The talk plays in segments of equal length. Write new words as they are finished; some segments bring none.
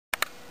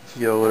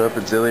Yo, what up?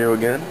 It's Zillio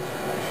again.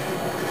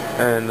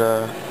 And,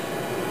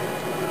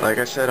 like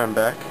I said, I'm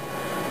back.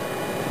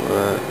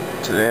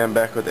 Today I'm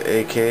back with the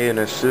AK, and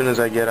as soon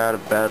as I get out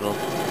of battle,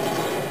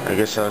 I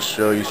guess I'll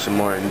show you some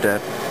more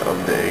in-depth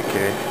of the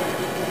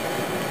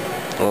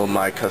AK. Well,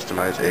 my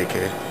customized AK.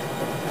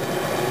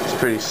 It's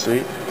pretty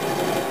sweet.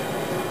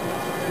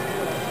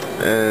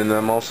 And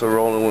I'm also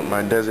rolling with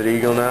my Desert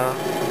Eagle now,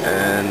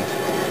 and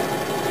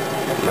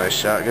my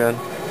shotgun.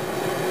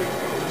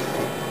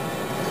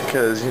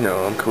 Because, you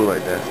know, I'm cool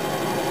like that.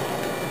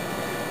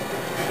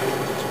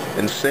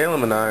 And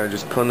Salem and I are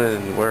just putting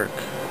in work.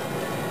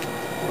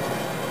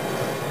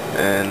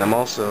 And I'm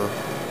also,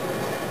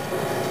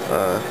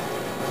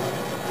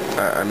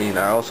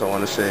 I also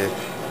want to say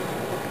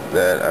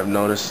that I've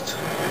noticed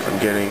I'm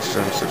getting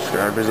some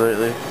subscribers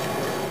lately.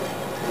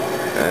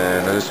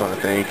 And I just want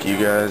to thank you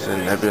guys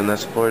and everyone that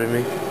supported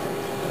me.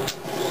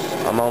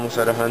 I'm almost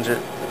at 100.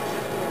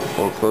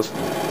 Well, close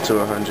to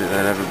 100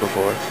 than ever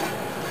before.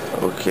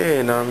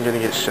 Okay, now I'm gonna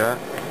get shot.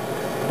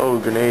 Oh,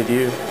 grenade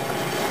you.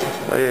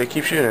 Oh yeah,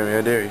 keep shooting at me,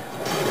 I dare you.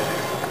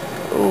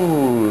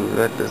 Ooh,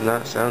 that does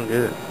not sound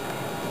good.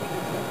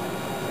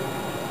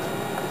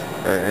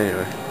 Alright,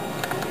 anyway.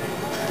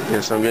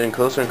 Yeah, so I'm getting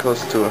closer and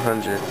closer to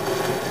 100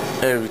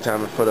 every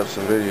time I put up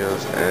some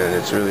videos, and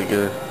it's really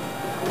good.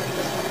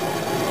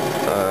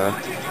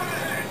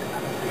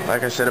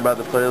 Like I said about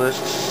the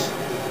playlists,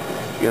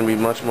 it's gonna be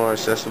much more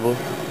accessible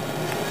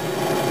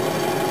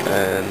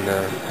and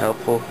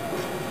helpful.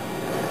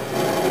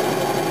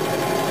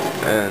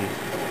 And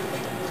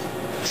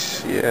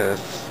yeah,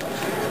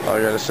 that's all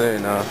I gotta say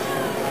now.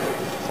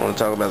 I want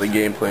to talk about the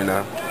gameplay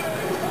now.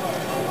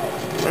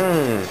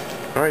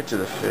 Right to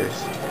the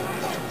face.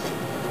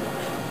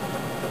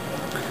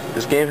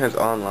 This game has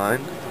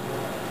online,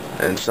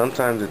 and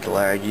sometimes it's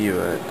laggy,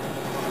 but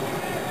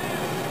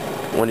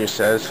when you're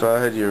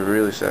satisfied, you're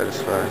really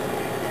satisfied.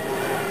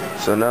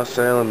 So now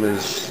Salem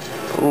is...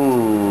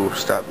 Ooh,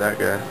 stop that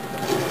guy.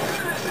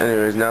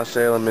 Anyways, now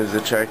Salem is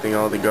attracting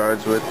all the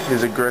guards with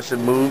his aggressive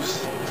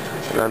moves,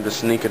 and I'm just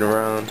sneaking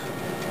around.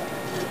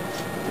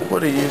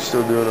 What are you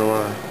still doing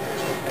alive?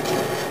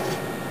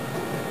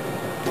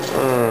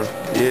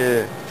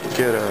 Yeah,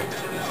 get up.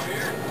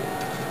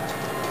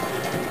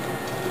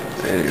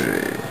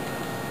 Anyway,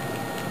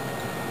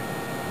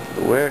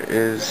 where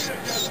is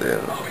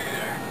Salem?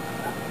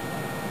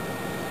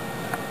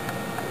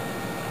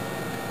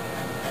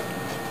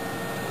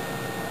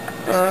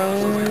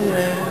 Oh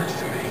yeah.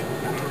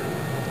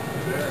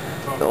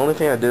 The only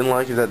thing I didn't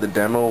like is that the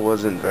demo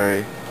wasn't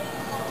very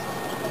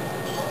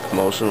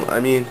emotional. I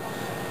mean,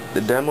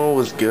 the demo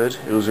was good.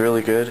 It was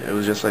really good. It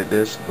was just like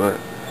this, but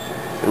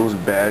it was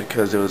bad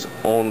because it was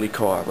only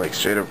co-op, like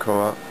straight up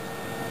co-op.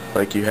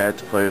 Like you had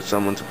to play with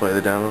someone to play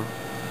the demo.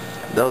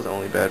 That was the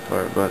only bad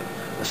part, but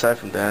aside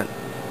from that,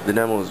 the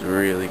demo was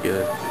really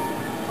good.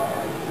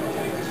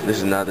 This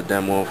is not the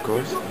demo, of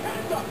course.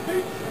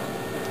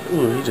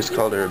 Ooh, he just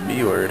called her a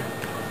B word.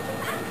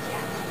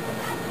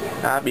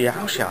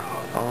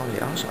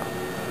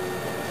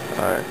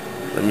 Alright,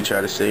 let me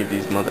try to save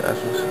these mother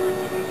effers.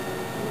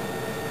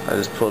 I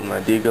just pulled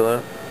my deagle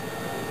up.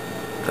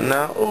 And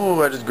now,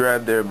 ooh, I just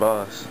grabbed their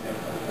boss.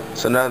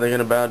 So now they're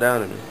gonna bow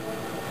down to me.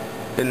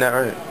 Isn't that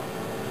right?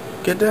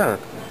 Get down.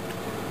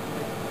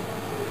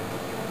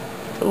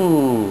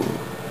 Ooh.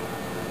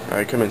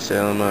 Alright, come in,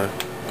 Salem.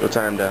 Go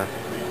tie him down.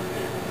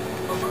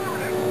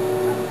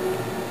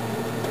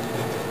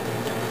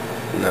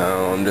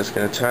 Now, I'm just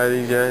gonna tie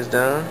these guys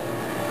down.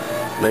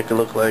 Make it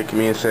look like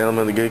me and Salem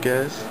are the good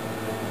guys.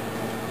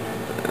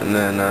 And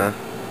then,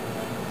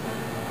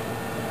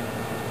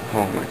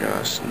 oh my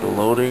gosh, the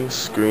loading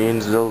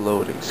screens. You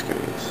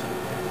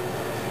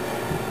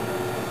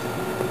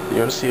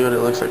wanna see what it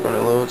looks like when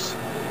it loads?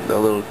 That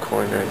little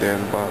coin right there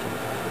in the bottom.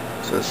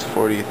 It says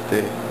 40th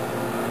day.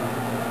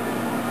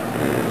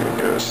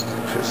 Gosh,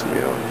 piss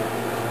me off.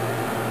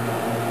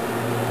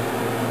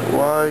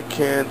 Why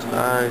can't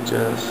I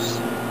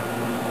just...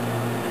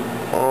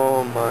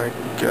 Oh my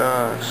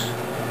gosh.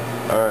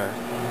 Alright,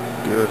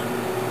 good.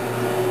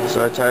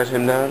 So I tied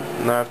him down.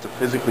 Now I have to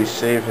physically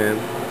save him.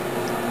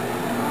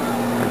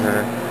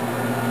 Okay.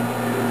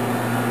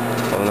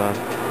 Hold on.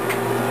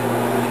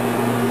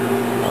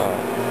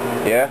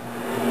 Yeah?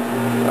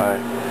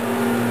 Alright.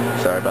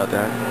 Sorry about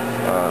that.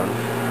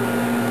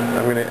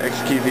 I'm gonna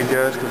execute these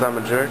guys because I'm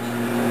a jerk.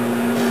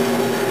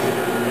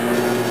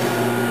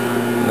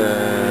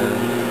 Then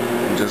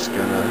I'm just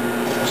gonna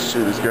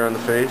shoot this girl in the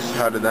face.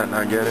 How did that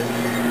not get it?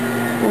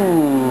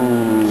 Ooh.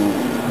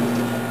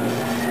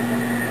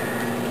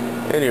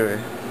 Anyway,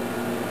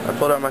 I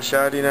pulled out my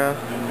shotty now.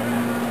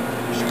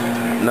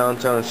 Now I'm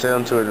telling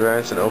Salem to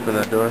advance and open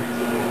that door.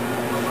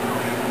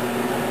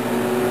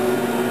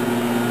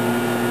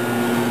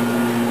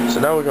 So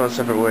now we're going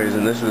separate ways,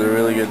 and this is a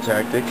really good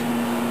tactic.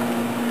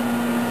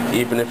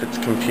 Even if it's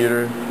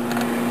computer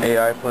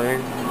AI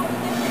playing.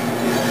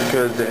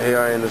 Because the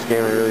AI in this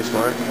game are really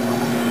smart.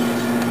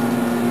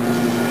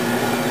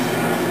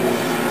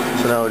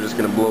 So now we're just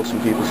going to blow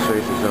some people's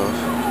faces off.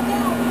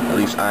 At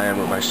least I am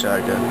with my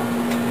shotgun.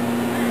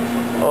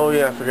 Oh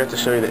yeah, I forgot to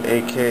show you the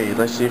AK.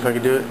 Let's see if I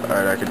can do it.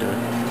 Alright, I can do it.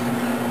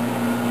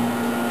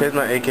 Here's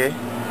my AK. It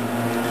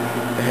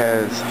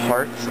has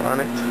hearts on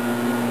it,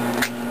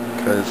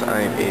 because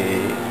I'm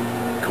a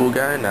cool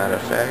guy, not a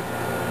fag.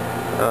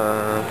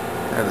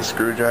 Has a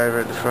screwdriver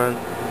at the front.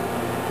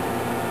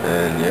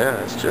 And yeah,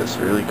 it's just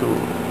really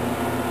cool.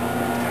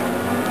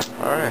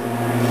 Alright.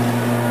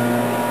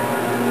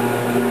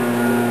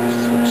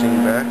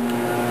 Switching back.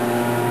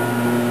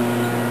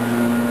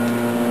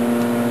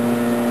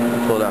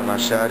 Pulled out my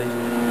shotty.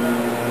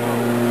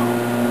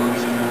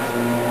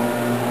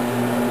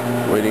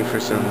 Waiting for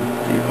some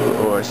people.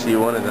 Oh, I see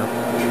one of them.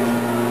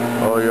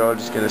 Oh, you're all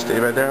just gonna stay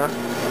back there, huh?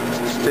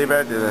 Stay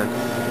back there then.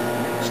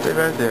 Stay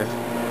back there.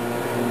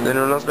 Is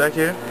anyone else back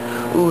here?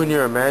 Ooh, and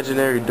your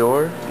imaginary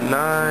door?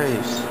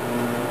 Nice.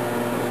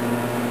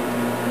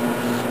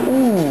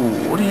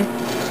 Ooh, what are you...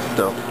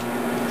 stuff?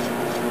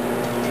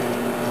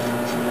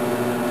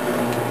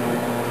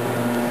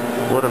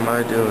 What am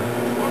I doing?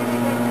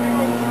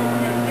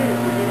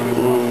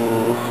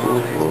 Ooh,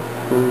 ooh, ooh,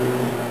 ooh.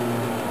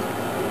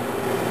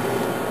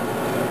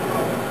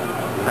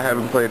 I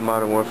haven't played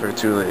Modern Warfare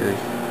 2 lately.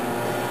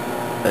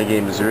 That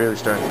game is really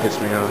starting to piss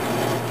me off.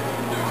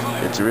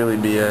 It's really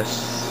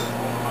BS.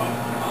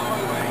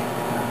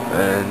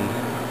 And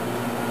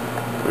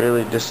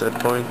really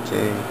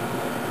disappointing.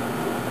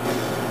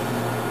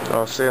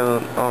 Oh,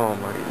 Salem, oh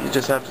my, you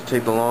just have to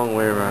take the long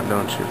way around,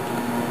 don't you?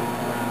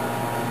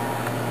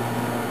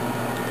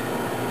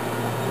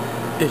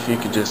 If you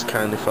could just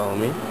kindly follow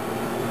me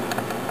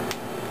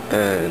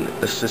and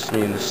assist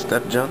me in the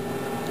step jump.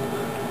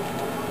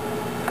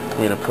 I'm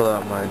gonna pull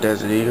out my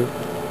Desert Eagle.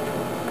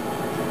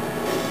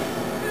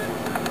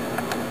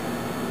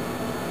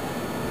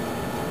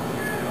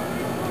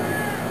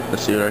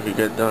 Let's see what I can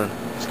get done.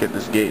 Let's get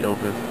this gate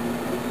open.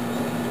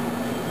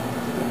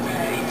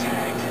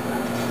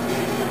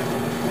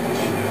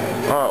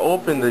 Oh,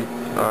 open the...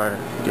 Alright,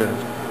 good.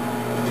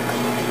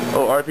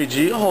 Oh,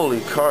 RPG?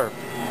 Holy carp.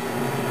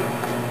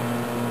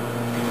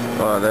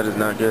 Oh, that is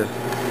not good.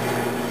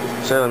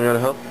 Salem, you wanna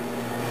help?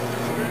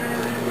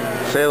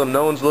 Salem,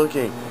 no one's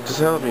looking. Just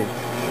help me.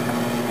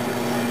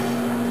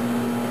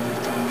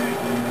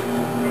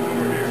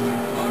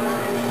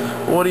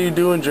 What are you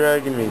doing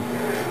dragging me?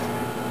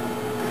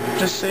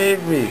 Just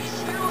save me.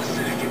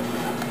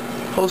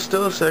 Hold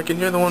still a second,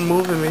 you're the one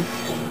moving me.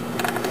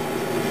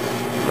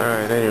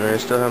 Alright, anyway, I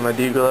still have my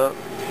deagle up.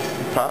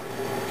 Pop.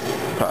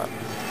 Pop.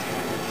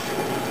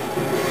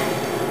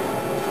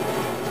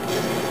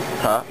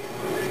 Pop.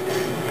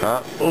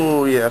 Pop.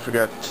 Oh yeah, I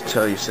forgot to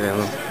tell you,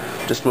 Salem.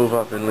 Just move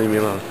up and leave me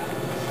alone.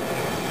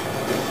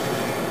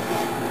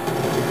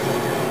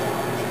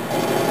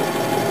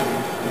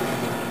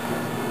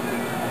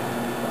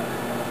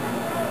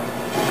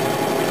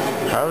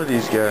 How are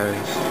these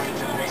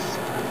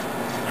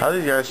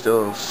guys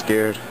still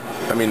scared?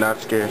 I mean, not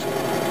scared.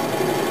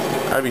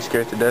 I'd be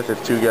scared to death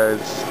if two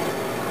guys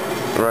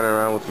running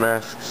around with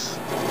masks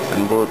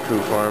and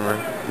bulletproof armor.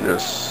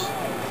 Just...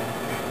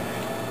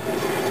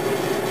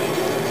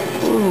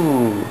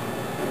 Ooh.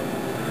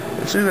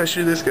 As soon as I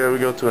shoot this guy, we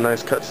go to a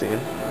nice cutscene.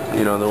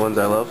 You know, the ones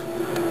I love.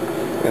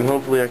 And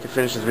hopefully I can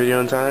finish this video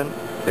in time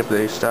if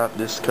they stop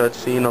this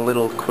cutscene a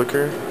little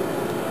quicker.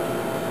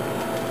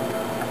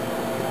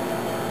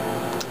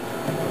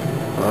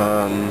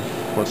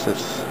 What's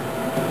this?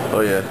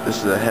 Oh yeah,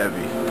 this is a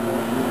heavy.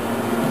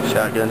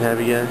 Shotgun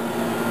heavy guy?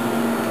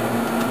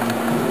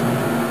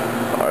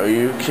 Are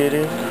you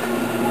kidding?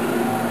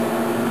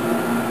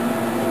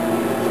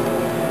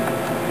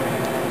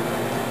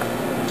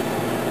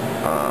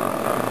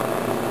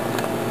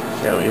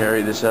 Can we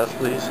hurry this up,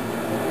 please?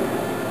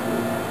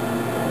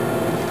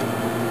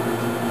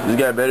 This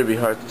guy better be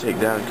hard to take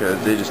down because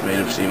they just made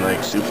him seem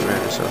like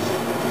Superman or something.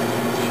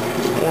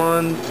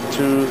 1,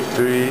 2,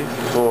 3,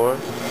 4.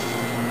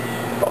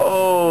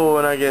 Oh,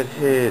 and I get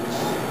hit.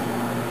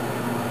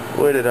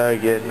 Where did I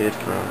get hit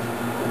from?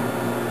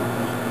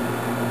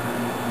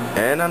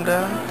 And I'm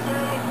down?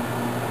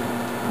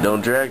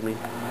 Don't drag me.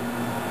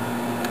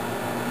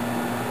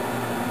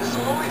 This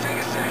will only take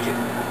a second.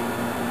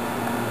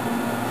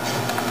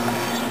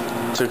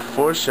 Took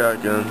 4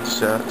 shotgun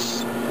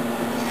shots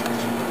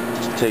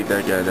to take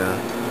that guy down.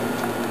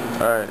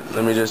 Alright,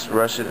 let me just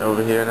rush it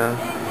over here now.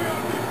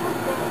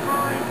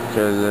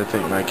 Because I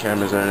think my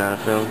cameras are out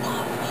of film.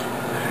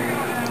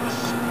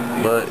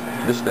 But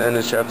this is the end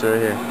of the chapter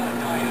right here.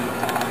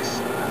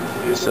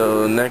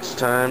 So next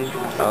time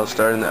I'll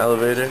start in the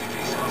elevator.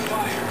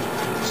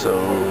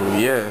 So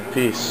yeah,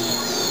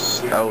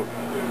 peace out.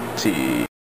 T.